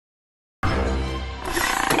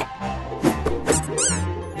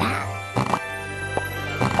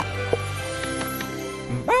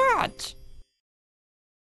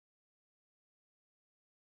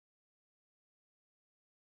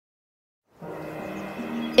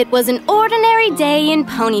It was an ordinary day in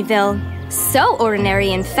Ponyville. So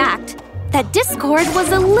ordinary, in fact, that Discord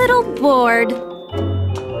was a little bored.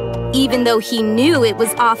 Even though he knew it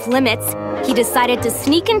was off limits, he decided to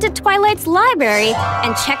sneak into Twilight's library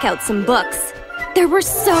and check out some books. There were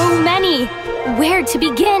so many! Where to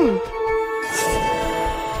begin?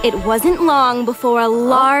 It wasn't long before a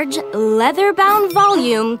large, leather-bound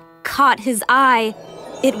volume caught his eye.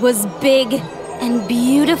 It was big and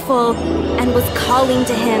beautiful and was calling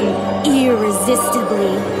to him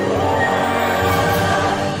irresistibly.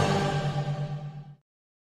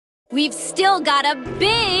 We've still got a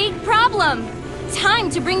big problem! Time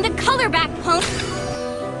to bring the color back, Pony!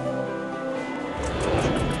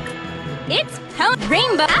 It's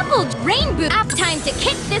Rainbow Apple Rainboom! Time to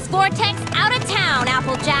kick this vortex out of town,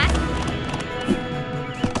 Applejack!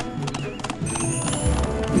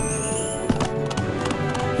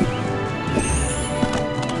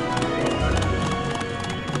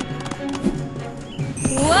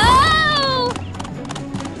 Whoa!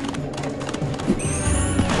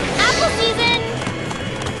 Apple season!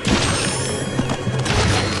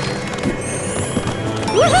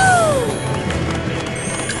 Woohoo!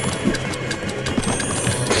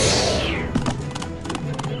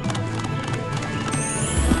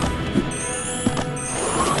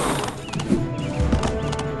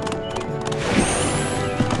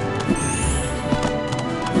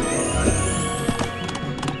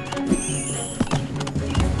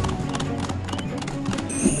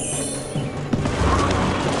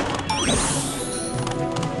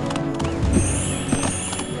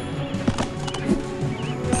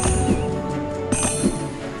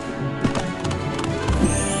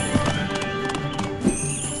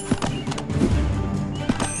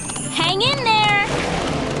 Hang in there!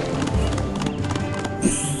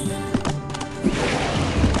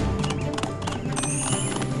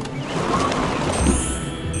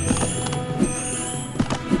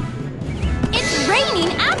 It's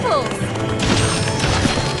raining apples!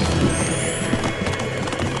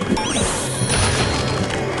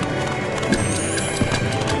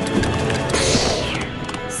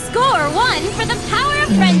 Score 1 for the power of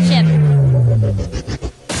friendship!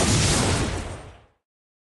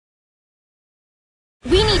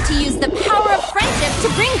 We need to use the power of friendship to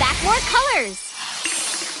bring back more colors!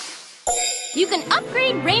 You can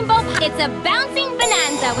upgrade Rainbow Pie. It's a bouncing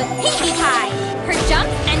bonanza with Pinkie Pie. Her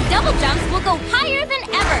jumps and double jumps will go higher than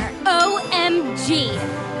ever. OMG!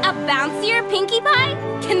 A bouncier Pinkie Pie?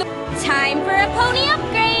 Time for a pony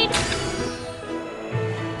upgrade!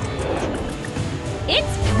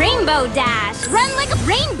 It's Rainbow Dash! Run like a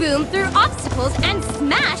Rainboom through obstacles and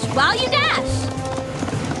smash while you dash!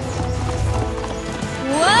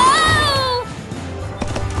 Whoa!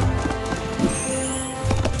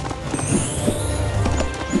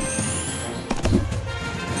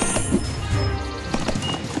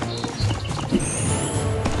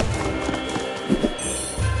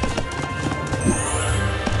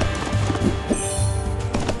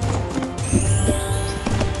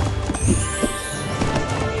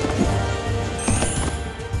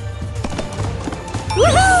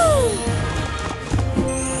 Woohoo!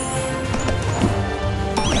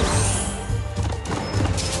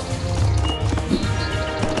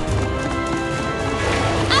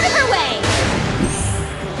 Out of her way!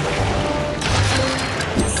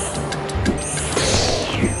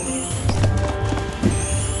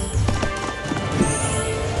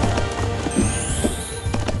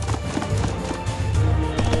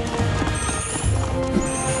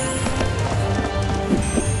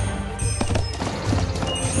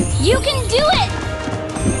 You can do it!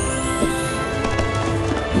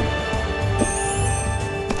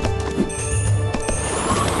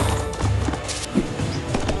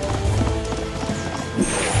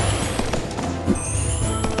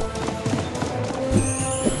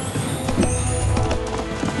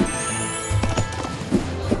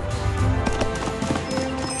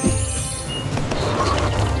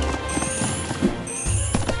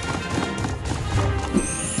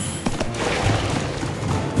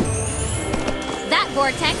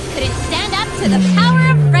 Vortex couldn't stand up to the power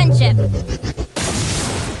of friendship.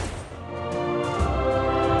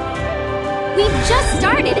 We've just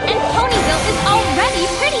started and Ponyville is already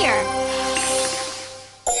prettier.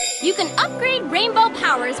 You can upgrade Rainbow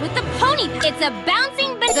powers with the Pony. It's a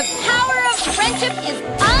bouncing but the power of friendship is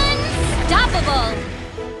unstoppable.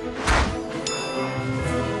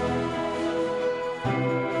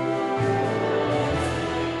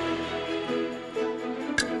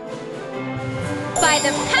 By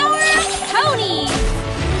the power of ponies!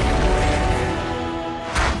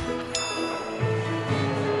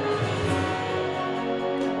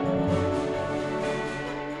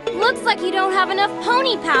 Looks like you don't have enough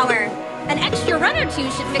pony power. An extra run or two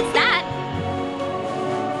should fix that.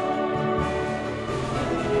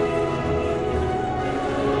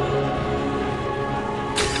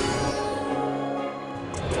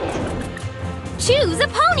 Choose a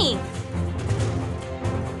pony.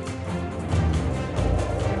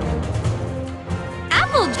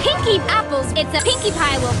 Pinky apples. It's a Pinkie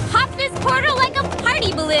Pie will pop this portal like a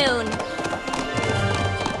party balloon.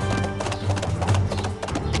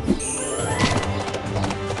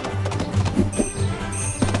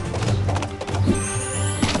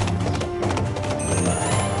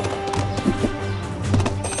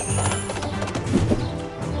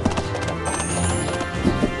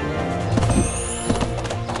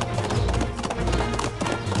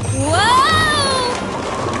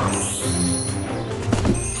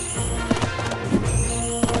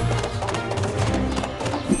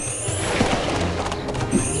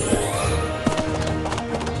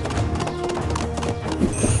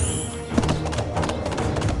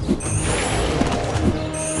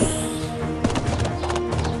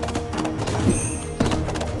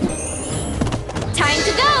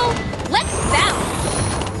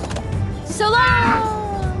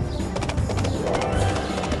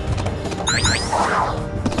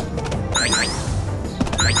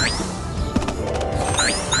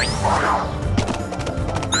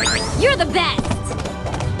 You're the best!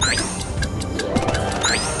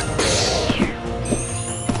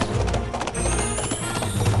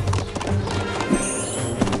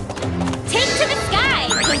 Take to the sky,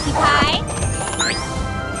 Pinkie Pie!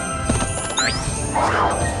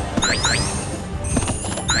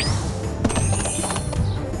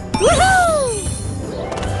 Woohoo!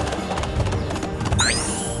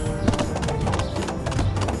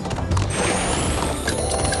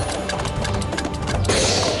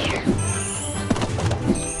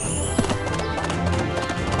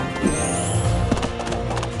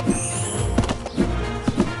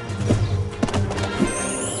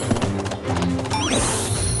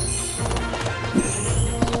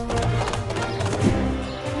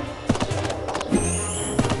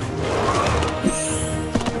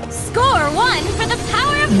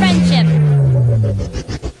 Friendship.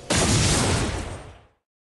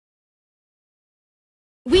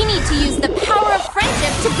 We need to use the power of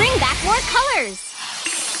friendship to bring back more colors.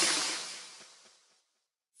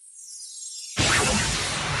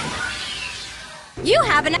 You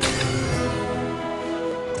have an...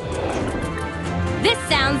 This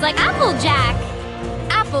sounds like Applejack.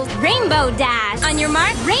 Apple's Rainbow Dash. On your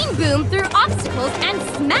mark, Rainboom through obstacles and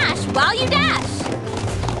smash while you dash.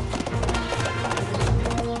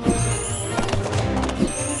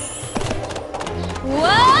 Whoa!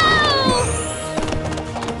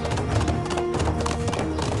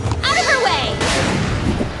 Out of her way!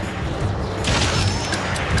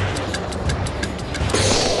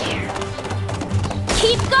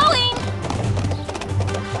 Keep going!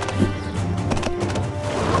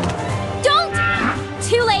 Don't!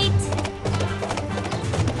 Too late!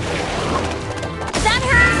 That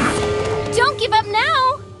hurts! Don't give up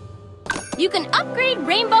now! You can upgrade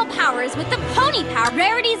rainbow powers with the Pony Power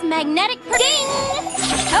Rarity's magnetic ding!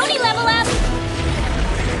 Pony level up!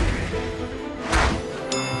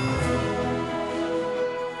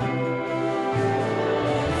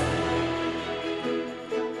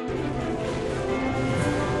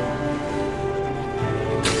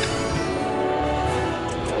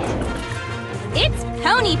 It's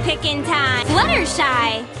pony picking time!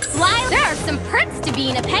 Fluttershy! Fly! There are some perks to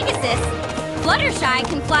being a Pegasus. Fluttershy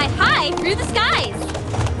can fly high through the skies.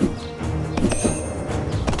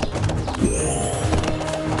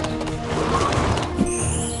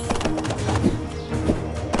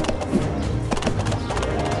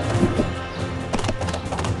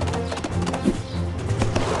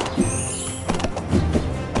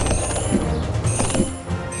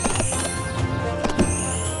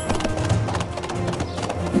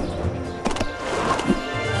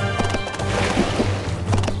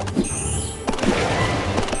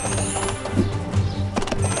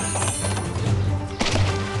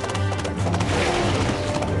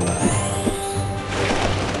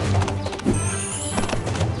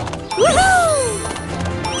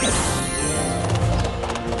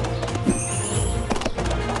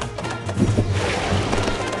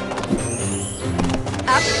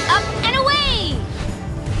 Up, up, and away!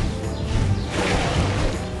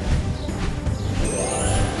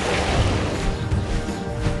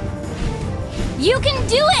 You can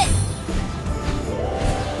do it!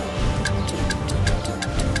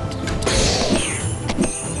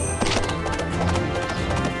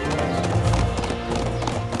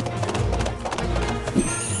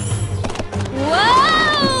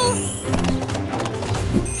 Whoa!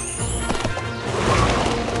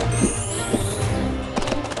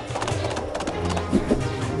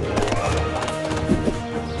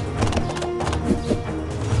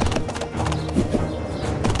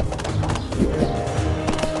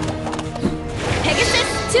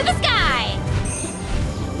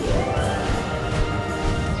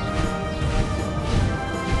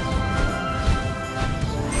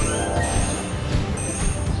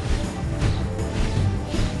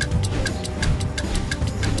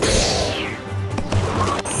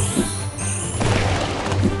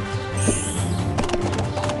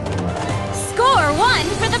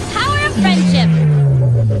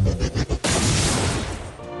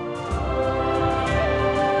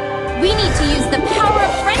 We need to use the power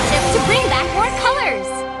of friendship to bring back more colors!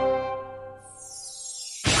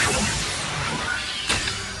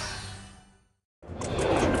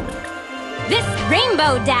 This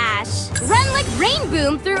Rainbow Dash! Run like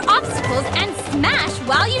Rainboom through obstacles and smash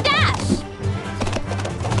while you dash!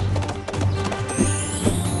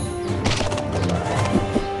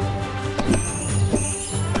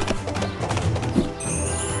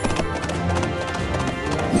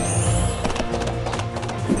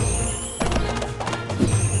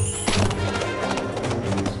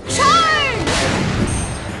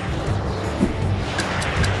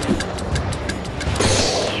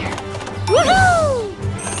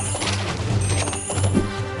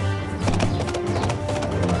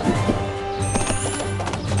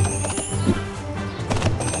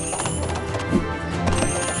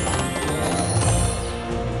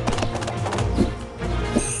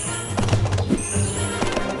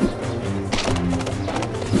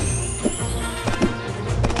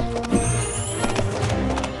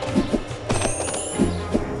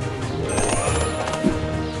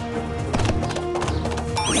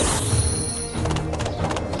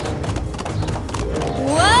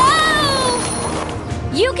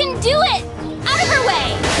 You can do it! Out of her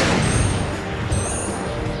way!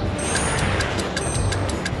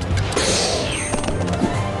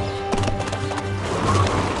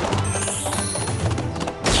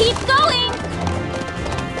 Keep going!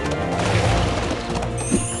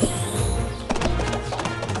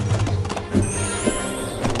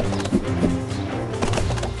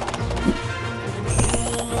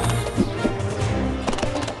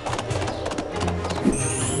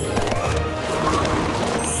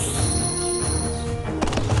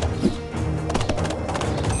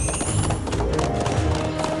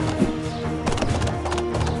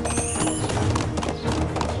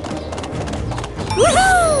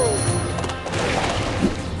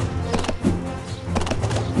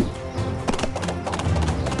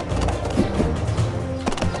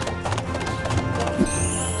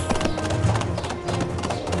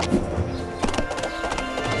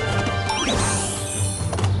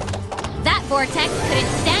 That vortex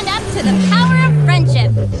couldn't stand up to the power of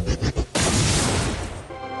friendship.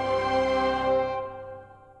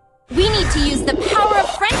 We need to use the power of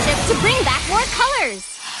friendship to bring back more colors.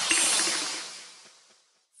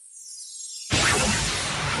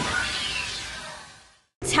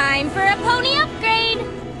 Time for a pony upgrade!